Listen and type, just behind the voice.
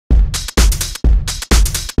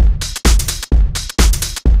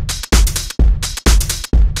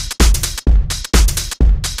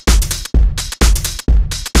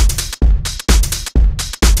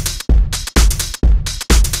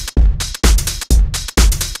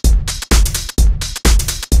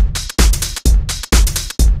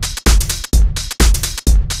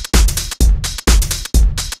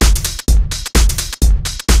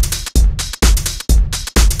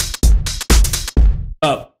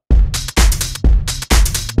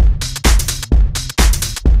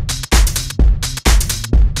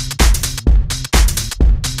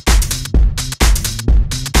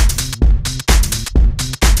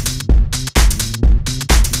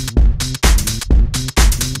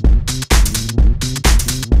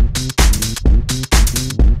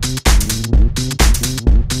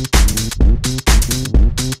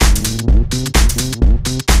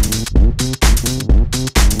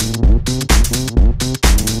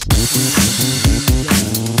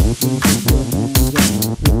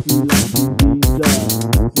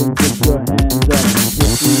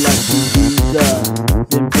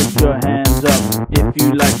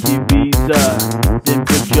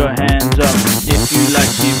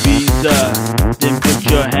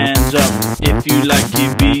hands up. If you like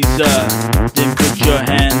Ibiza, then put your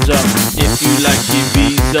hands up. If you like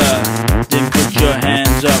Ibiza, then put your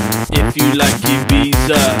hands up. If you like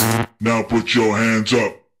Ibiza, now put your hands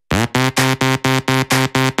up.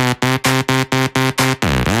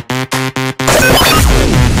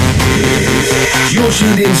 You're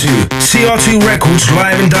tuned into CR2 Records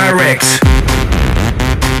live and direct.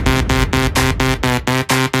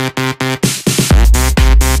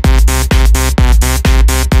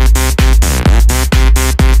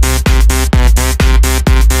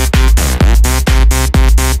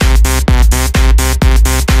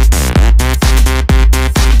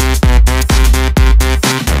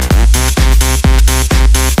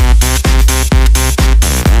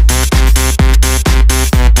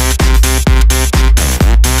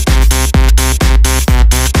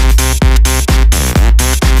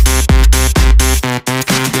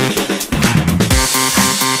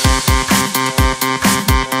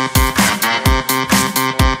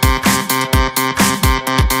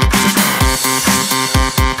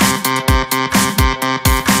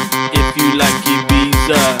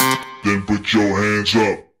 Then put your hands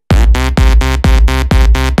up.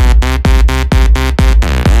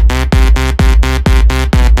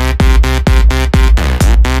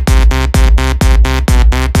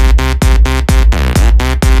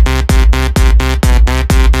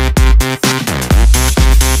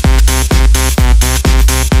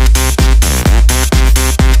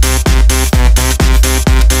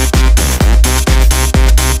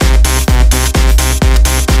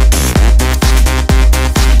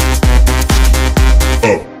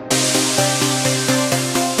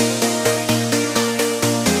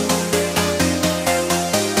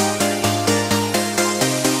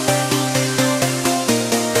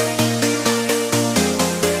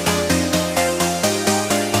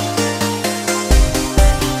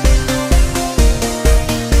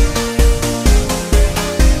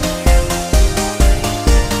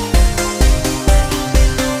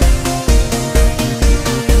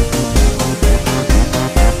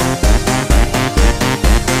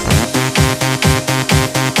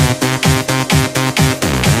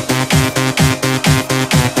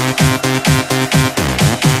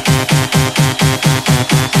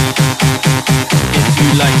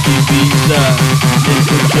 Ibiza, then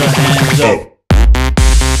put your hands up.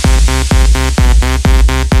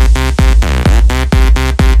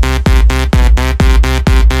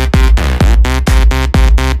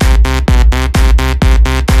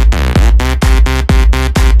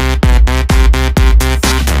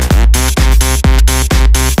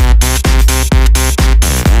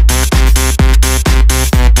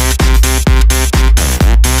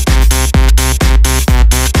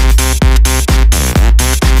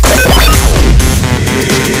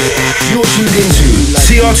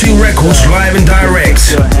 CR2 Records live and direct.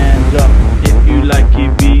 Put your hands up. If you like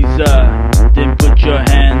Ibiza, then put your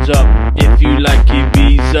hands up. If you like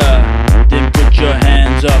Ibiza, then put your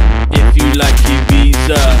hands up. If you like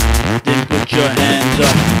Ibiza, then put your hands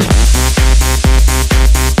up.